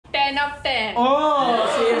10 of 10. Oh,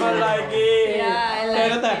 Shima like it. Yeah,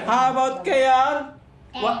 I 10 of 10. How about Kayan?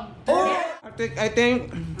 What? Oh, I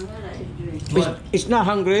think it's not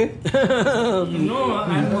hungry. No,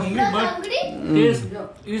 I'm hungry, but taste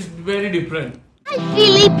is very different. Hi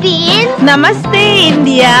Philippines! Namaste,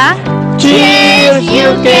 India. Cheers,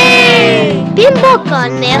 UK! Bimbo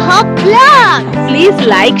Cornejo Vlog! Please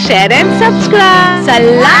like, share, and subscribe.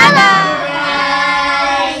 Salamat!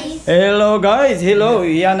 Hello guys, hello.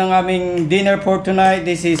 Yan ang aming dinner for tonight.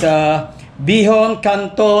 This is Bihon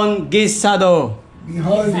Canton Guisado.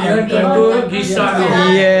 Ganito, Guisado.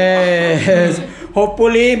 Yes.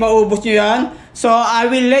 Hopefully, maubos nyo yan. So,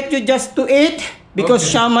 I will let you just to eat. Because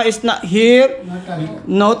Shama is not here,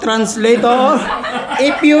 no translator.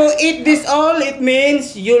 If you eat this all, it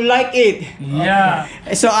means you like it. Yeah.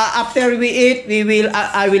 So after we eat,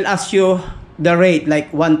 I will ask you the rate,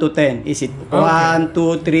 like 1 to 10. Is it 1,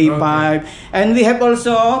 2, 3, 5? And we have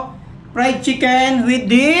also fried chicken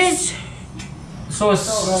with this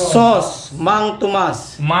sauce, Mang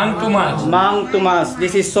Tomas. Mang Tomas.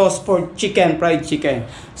 This is sauce for chicken, fried chicken.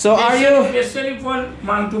 So are you Especially for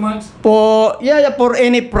Mang Tomas? for for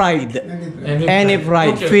any fried, any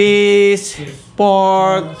fried fish,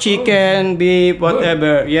 pork, chicken, beef,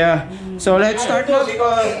 whatever. Yeah. So let's start now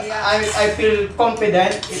because I feel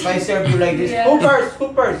confident if I serve you like this. Who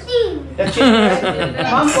first? The chicken.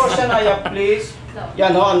 Ma'am, for Shanaya, please.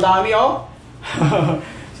 Yan ho, ang dami oh.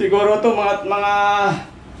 Siguro to mga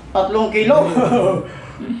 3 kilo.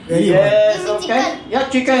 Yes, okay. Yeah,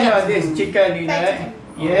 chicken. This chicken,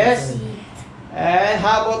 yes. And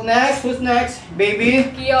how about next? Who's next? Baby?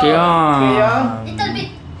 Kian. Little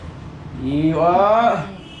bit. You are.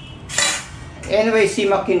 Anyway, si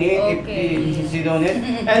Makin if she don't it.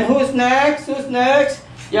 And who's next?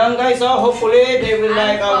 Young guys, hopefully they will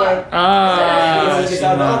like our.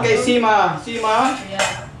 Okay, Sima.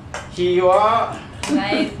 Yeah. You are.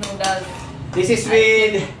 Nice noodles. This is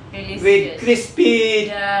with crispy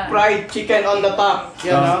fried chicken on the top.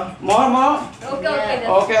 You know. More.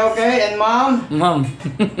 Okay. And mom.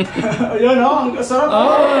 You know, ang sarap.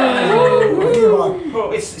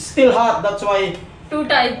 Oh, it's still hot. That's why. 2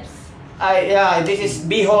 types. This is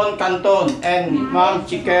Bihon Canton and mom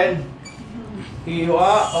chicken. You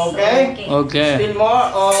are okay. Still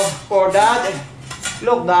more for dad.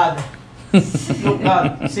 Look, dad.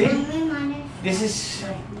 See. This is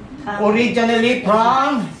originally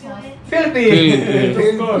from Philippines.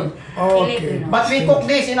 Okay. But we cook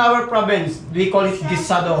this in our province. We call it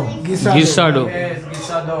Guisado. Guisado. Yes,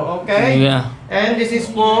 Guisado. Okay. Yeah. And this is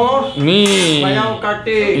for Me. Mayang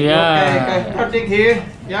Kartik. Yeah. Okay. Kartik here.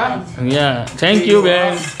 Yeah. Yeah. Thank you,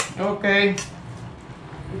 Ben. Okay.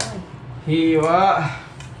 Here you are.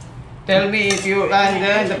 Tell me if you and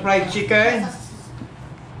then the fried chicken.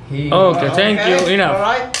 Okay, thank you. Enough.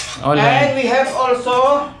 All right. And we have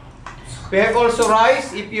also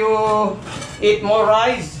rice. If you eat more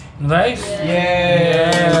rice. Rice?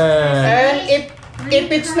 Yes. And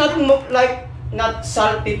if it's not not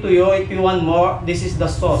salty to you, if you want more, this is the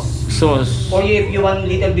sauce. Or if you want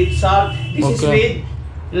little bit salt, this is with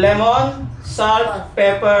lemon, salt,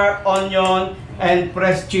 pepper, onion, and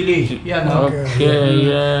fresh chili. Yeah, no?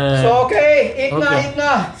 Okay, yeah. So eat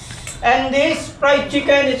na. And this fried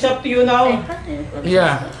chicken, it's up to you now.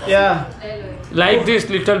 Yeah. Like this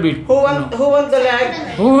little bit. Who want the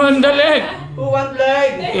leg? Who want the leg?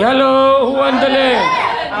 Hello, who want the leg?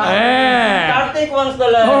 Kartik wants the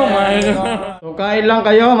leg. Oh my God. So kain lang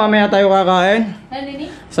kayo, mamaya tayo kakain.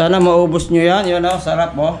 Sana maubos nyo yan. Yun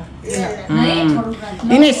sarap oh.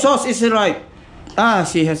 Ini sauce is right.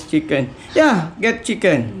 She has chicken. Yeah, get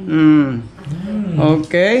chicken.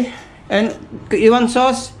 Okay. And you want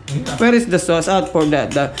sauce? Where is the sauce? Out for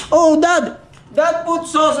that. Dad put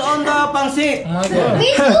sauce on the pansit. Oh my God.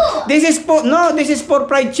 This is for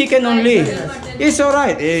fried chicken only. It's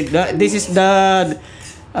alright. This is the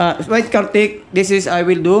white Kartik. This is I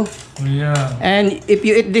will do. Yeah. And if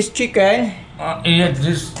you eat this chicken,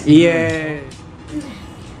 this. yes.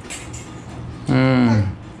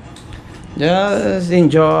 Just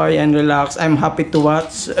enjoy and relax. I'm happy to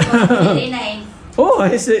watch. Very nice. Oh,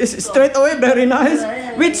 it's straight away very nice.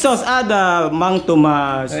 With sauce, the Mang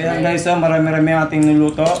Tomas. So yan guys, marami-rami ating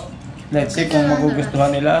niluto. Let's see kung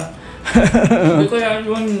magugustuhan nila. Because I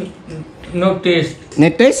want no taste.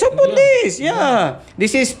 No taste? So put this, yeah.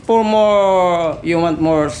 This is for more, you want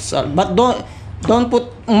more salt. But don't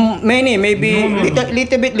put many, maybe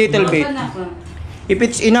little bit. If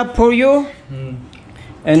it's enough for you,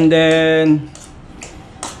 and then,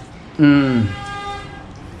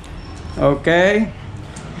 okay.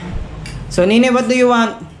 So Nini, what do you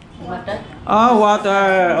want? Butter. Oh,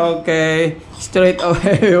 water. Okay. Straight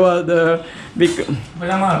away water.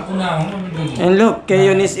 And look,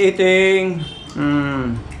 Kayon is eating.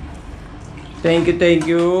 Thank you, thank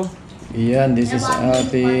you. Yan, this is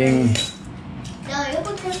ating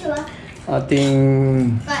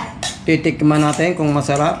titikman natin kung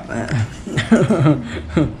masarap.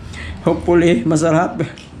 Hopefully, masarap.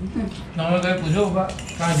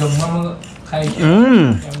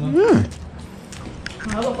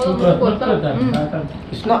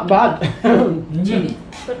 It's not bad.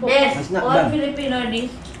 Yes, all Filipino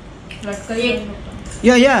dish.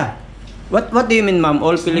 Yeah. What do you mean, ma'am?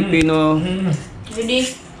 All Filipino?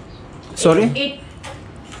 Dish. Sorry?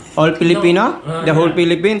 All Filipino? The whole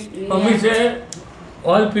Philippines? We say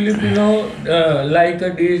all Filipino like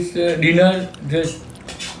this dinner just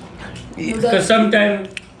sometimes.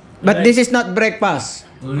 But this is not breakfast.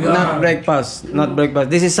 Not breakfast. Not breakfast.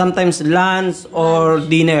 This is sometimes lunch or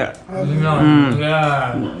dinner.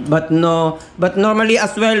 Yeah. But no. But normally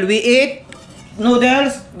as well we eat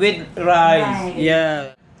noodles with rice.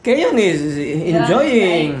 Yeah. Kayon is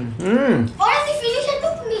enjoying. Already finished and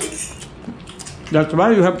took me. That's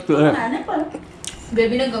why you have to.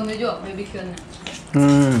 Baby na gamay jo, baby kyo na.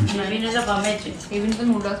 Baby na sa gamay che. Even to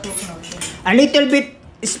noodles ko na. A little bit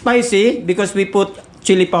spicy because we put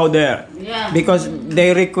chili powder. Yeah. Because they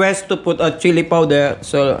request to put a chili powder.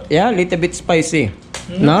 So yeah, a little bit spicy.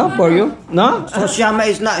 No, for you? No? So Shama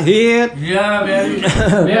is not here. Yeah, very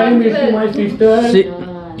miss my sister.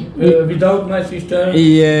 Without my sister,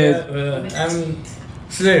 Yes. I'm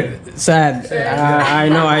sad. Sad. I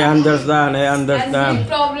know, I understand. And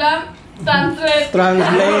problem,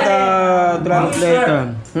 Translator.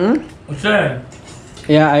 Sad.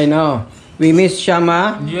 Yeah, I know. We miss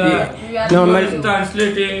Shama. Yeah. Normal.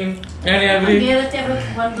 Translating and every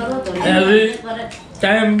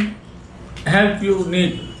time help you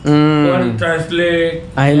need. One translate.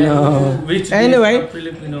 I know. Which Anyway,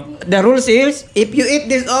 Filipino. the rules is if you eat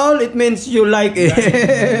this all, it means you like it.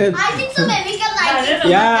 I think so maybe can like it.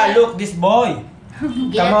 Yeah, look this boy. Come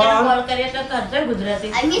on.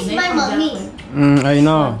 I miss my mommy. I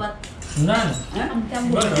know. None.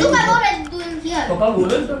 Look at what I'm doing here.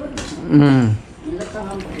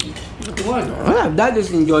 Dad is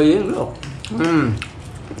enjoying. Look.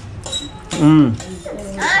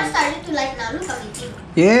 I started to like now. Look at eating.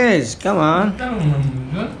 Yes, come on. So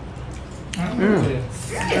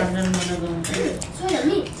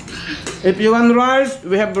yummy. If you want rice,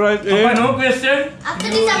 we have rice here. No question.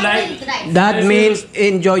 After this, I'm like going to try. That means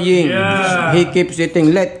enjoying. Yeah. He keeps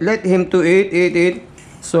eating. Let him to eat.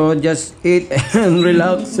 So just eat and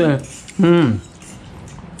relax.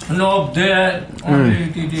 No, there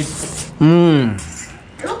only eat it.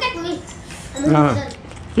 Look at me.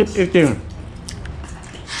 Keep eating.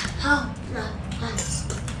 How?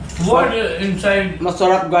 What inside?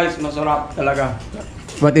 Masarap guys, masarap talaga.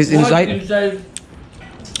 What is What inside? inside?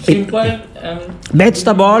 Simple and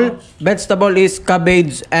Vegetable is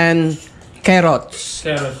cabbage and carrots.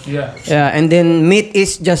 carrots. Yeah. Yeah, and then meat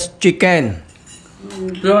is just chicken.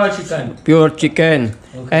 Pure chicken. Pure chicken.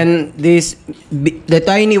 Okay. And the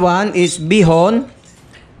tiny one is bihon.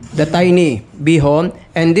 The tiny bihon.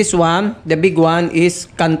 And this one, the big one is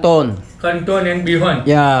canton. Canton and bihon.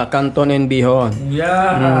 Yeah, canton and bihon.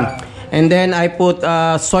 Yeah. And then I put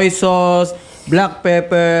soy sauce, black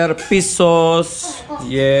pepper, fish sauce.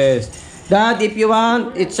 Yes. Dad, if you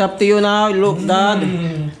want, it's up to you now. Look, Dad.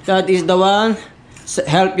 That is the one.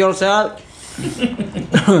 Help yourself.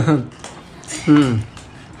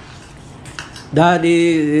 Dad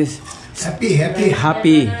is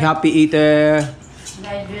happy eater.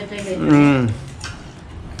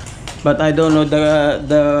 But I don't know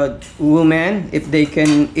the women if they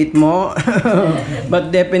can eat more.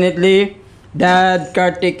 But definitely Dad,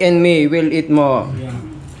 Kartik and me will eat more. Yeah.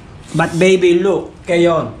 But baby, look,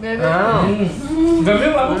 Kayon.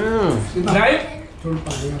 Right?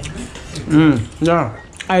 Yeah.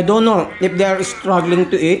 I don't know if they are struggling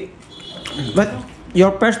to eat. But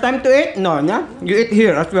your first time to eat? No, yeah? You eat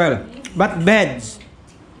here as well. But beds.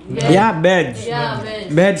 Yeah, beds. Yeah,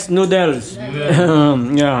 veg. Beds noodles.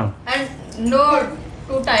 Yeah. And no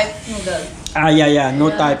two types noodles. Yeah, no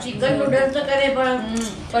types. Chicken noodles to kare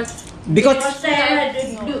but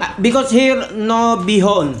Because here no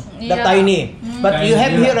bihon, the Yeah. tiny. But you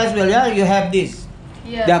have here as well, yeah? You have this.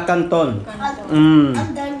 Yeah. The canton. I'm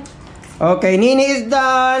done. Okay, Nini is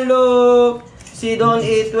done. Look. She don't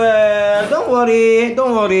eat well. Don't worry.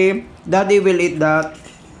 Daddy will eat that.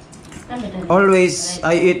 Always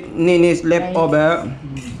I eat Nini's leftover.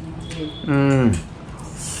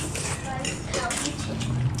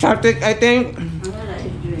 Kartik, I think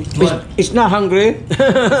It's not hungry.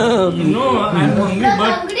 No, I'm hungry, Not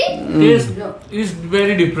but hungry? taste is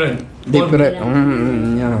very different. Different.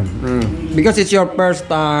 Yeah. Because it's your first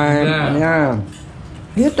time. Yeah.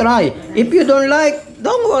 You try. If you don't like,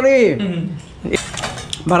 don't worry.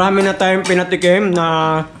 Marami na tayong pinatikim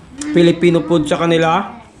na Filipino food sa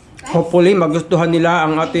kanila. Hopefully, magustuhan nila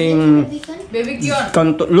ang ating Baby Kion.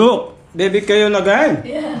 kanto. Look, baby kayo again.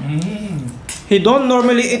 Yeah. He don't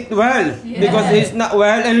normally eat well because he's not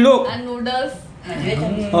well. And look. And noodles.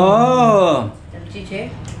 Oh.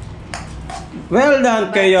 Well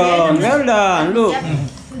done, Kayon. Well done. Look.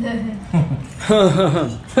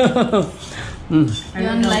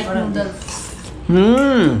 Kion like noodles.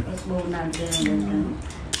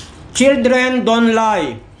 Children don't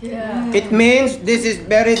lie. Yeah. It means this is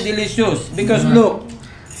very delicious because look,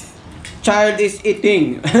 child is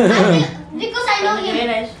eating. Because I know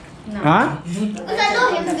him. Huh? Because I know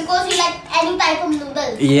him because he likes any type of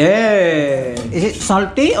noodles. Yeah. Is it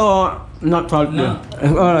salty or not salty? No.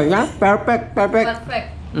 Yeah, perfect. Perfect. Perfect.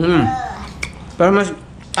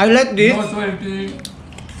 I like this. No salty.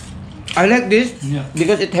 I like this Yeah.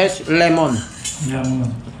 because it has lemon. Yeah.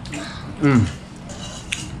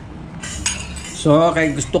 So, okay,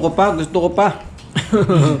 gusto ko pa.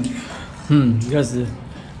 Just a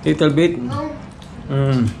little bit.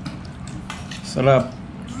 Sarap.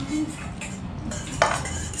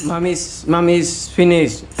 Mommy's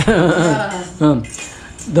finished.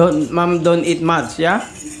 Mom don't eat much, yeah?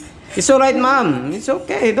 It's alright, Mom. It's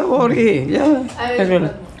okay, don't worry. Yeah.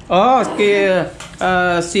 Oh, okay.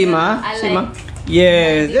 Sima. I like. Sima.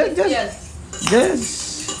 Yes. Yes.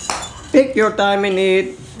 Just take your time and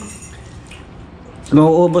eat.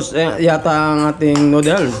 Mauubos yata ang ating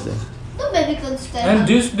noodles. The baby can stay. And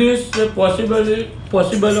this possible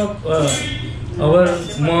of our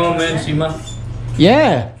mom and Shima.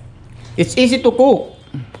 Yeah. It's easy to cook.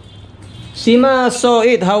 Sima saw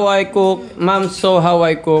it how I cook. Mom saw how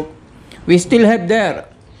I cook. We still have there.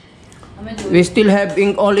 We still have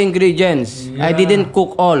all ingredients. I Yeah. didn't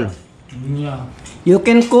cook all. Yeah. You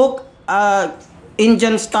can cook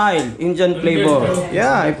Indian style, Indian flavor.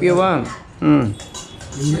 Yeah, if you want.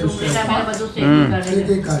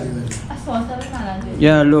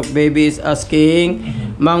 Yeah, look, baby is asking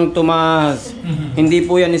Mang Tomas. Hindi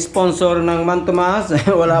po yan sponsor ng Mang Tomas.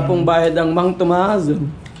 Wala pong bayad ang Mang Tomas.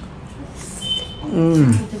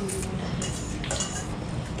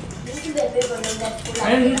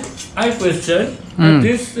 And I question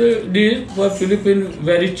this dish for Philippines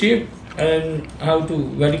very cheap and how to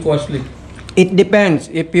very costly. It depends.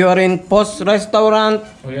 If you are in post restaurant,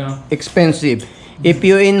 Oh yeah. expensive. If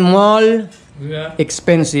you in mall, Yeah.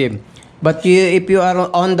 expensive. But if you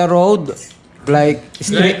are on the road, like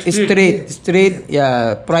street,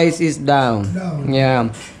 yeah, price is down.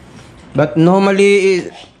 Yeah. But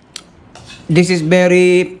normally, this is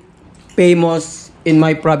very famous in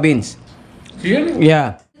my province. Really?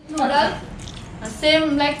 Yeah. Noodles.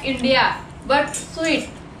 Same like India, but sweet.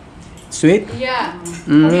 Sweet? Yeah.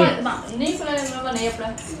 नहीं पता मैं नहीं अपना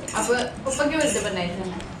अब पापा क्यों इतने बनाए थे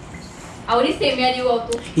और ये सेम यार युवा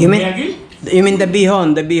तो You mean the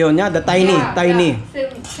bihon, yeah, the tiny.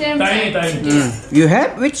 same You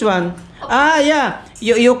have which one? Ah, yeah.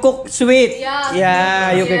 You cook sweet.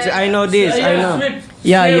 Yeah. You cook. I know this. I know. Sweet.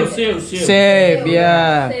 Yeah, Save.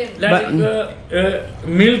 yeah. Same. Like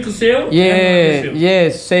milk save.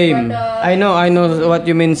 Yes, same. But, I know what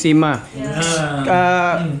you mean, Sima.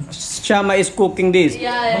 Yeah. Shama is cooking this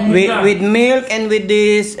Yeah. with milk and with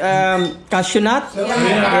this cashew nut.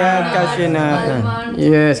 Yeah, cashew nut. Almond.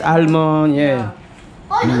 Yes, almond. Yeah.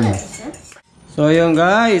 Oh, I know that. So yun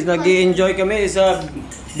guys, nag-i-enjoy kami sa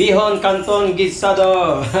Bihon Canton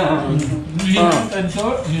Guisado.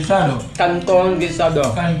 Guisado. Canton Guisado.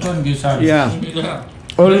 Canton Guisado. Yeah.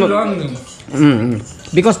 Very long.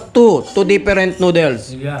 Because two different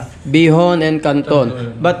noodles. Yeah. Bihon and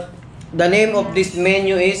Canton. But the name of this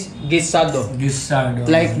menu is Guisado. Guisado.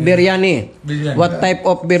 Like biryani. Biryani. What type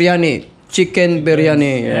of biryani? Chicken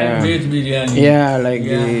biryani. And veg biryani. Yeah, like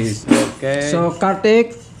this. Okay. So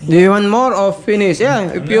Kartik, do you want more or finish?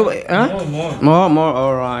 Yeah, if you more.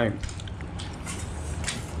 All right.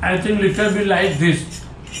 I think little bit like this.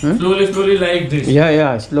 Slowly like this.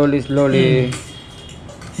 Yeah, slowly.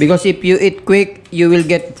 Because if you eat quick, you will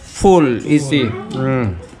get full easy.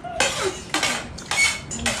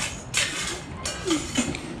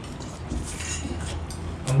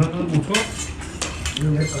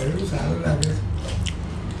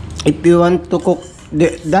 If you want to cook,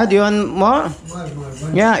 Dad, you want more?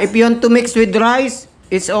 Yeah, if you want to mix with rice,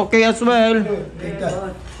 it's okay as well.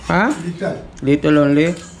 Huh? Little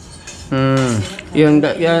only.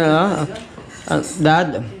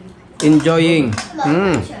 Dad, enjoying.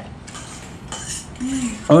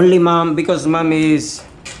 Only mom, because mom is,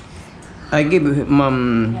 I give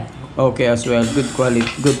mom okay as well, good quality,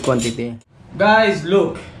 good quantity. Guys,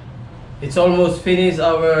 look, it's almost finished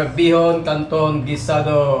our bihon canton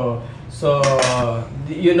guisado. So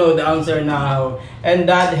you know the answer now. And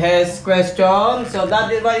Dad has question. So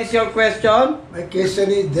Dad, what is your question? My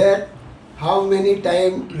question is that how many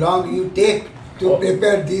time long you take to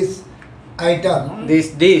prepare this item?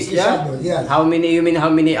 This dish, yeah? Guisado, yes. How many, you mean how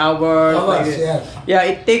many hours? Hours, yes. Yeah,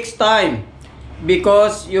 it takes time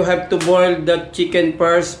because you have to boil the chicken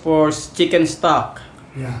first for chicken stock.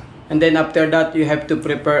 Yeah. And then after that, you have to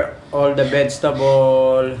prepare all the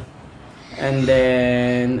vegetable. And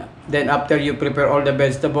then after you prepare all the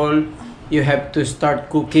vegetable, you have to start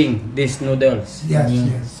cooking these noodles. Yes,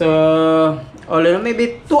 yes. So,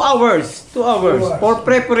 maybe 2 hours. 2 hours for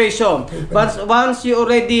preparation. But once you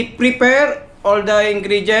already prepare all the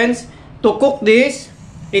ingredients to cook this,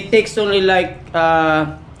 it takes only like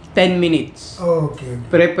 10 minutes. Okay.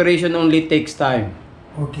 Preparation only takes time.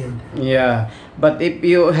 Okay. Yeah. But if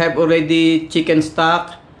you have already chicken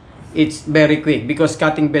stock, it's very quick because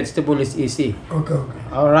cutting vegetable is easy. Okay. Okay.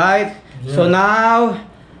 Alright? Yeah. So now,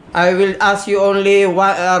 I will ask you only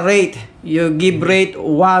one rate. You give rate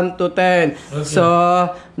 1 to 10. Okay.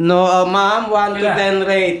 So, no, ma'am, 1 to 10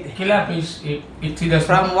 rate. Kilap is 80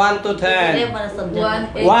 From 1 to 10.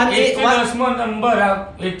 1 is 80 number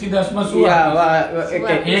आप 80 में सुआ Yeah, okay.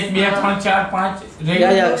 1 2 3 4 5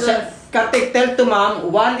 Yeah. Kartik, tell to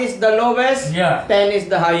ma'am, 1 is the lowest, Yeah. 10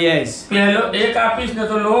 is the highest. पहलो एक आपीस ने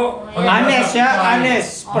तो लो Honest, yeah,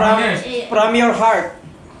 honest. From your heart.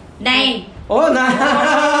 9. Oh, nine.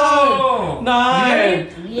 Oh.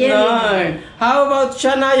 Nine. Really? Nine. How about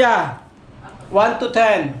Shanaya? 1 to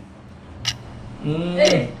 10.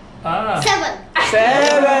 Ah. 7.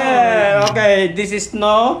 7. Okay, this is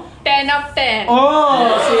no. 10 of 10.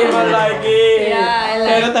 Oh, Sima like it. Yeah, I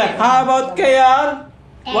like 10 of 10. How about Kayan?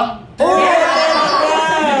 What? Oh, 10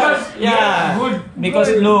 of 10. Yeah. Good. Because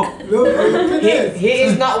look, Look, he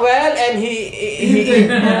is not well and he eat 2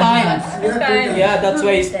 times. Yeah, that's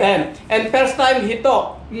why he's 10. And first time he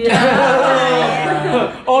talk.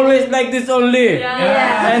 Always like this only.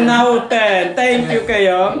 Yeah. And now 10. Thank you,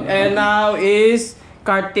 Kayam. And now is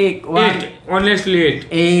Kartik. 8. Honestly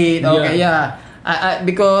 8. 8. Okay, yeah.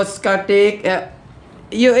 Because Kartik,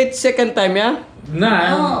 you ate second time, yeah?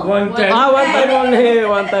 Nah, 1 time. 1 time only.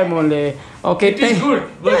 1 time only. Okay, It is good.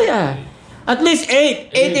 Yeah. At least 8.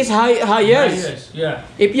 8 is highest. Yes, yeah.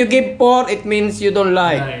 If you give 4, it means you don't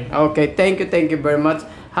like. Right. Okay, thank you very much.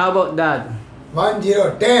 How about that? 1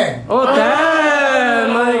 0 10. Oh, 10!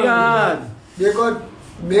 My God! Because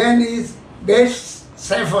man is best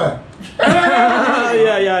safer.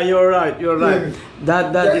 yeah, you're right.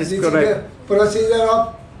 That is this correct. is the procedure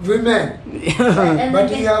of women. But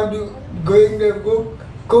you have to going the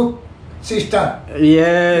cook sister.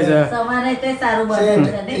 Yes.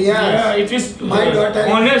 Yeah, it is My daughter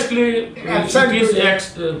is honestly it is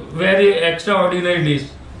very extraordinary dish.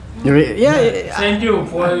 Yeah. Thank you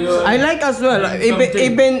for your. I like as well. Something.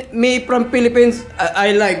 Even me from Philippines,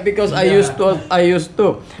 I like because I used to.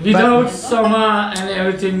 Without Shama and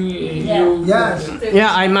everything, you. Yes.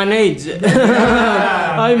 Yeah, I manage.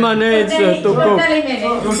 I manage to cook.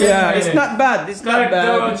 Yeah, it's not bad. It's not Cut the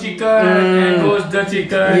bad. chicken and roast the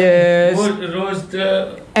chicken. Yes. Roast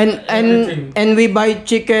the. And we buy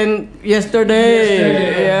chicken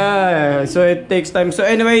yesterday. Yeah, so it takes time. So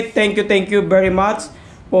anyway, thank you very much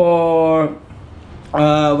for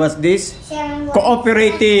what's this?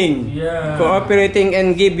 Cooperating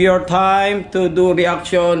and give your time to do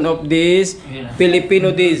reaction of this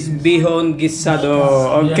Filipino dish, bihon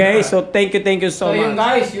guisado. Okay, so thank you so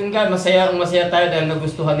much. Yun guys, masaya tayo dahil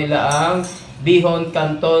nagustuhan nila ang bihon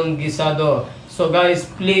canton guisado. So guys,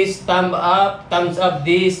 please thumbs up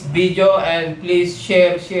this video and please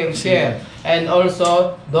share. And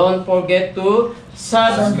also don't forget to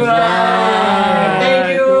subscribe.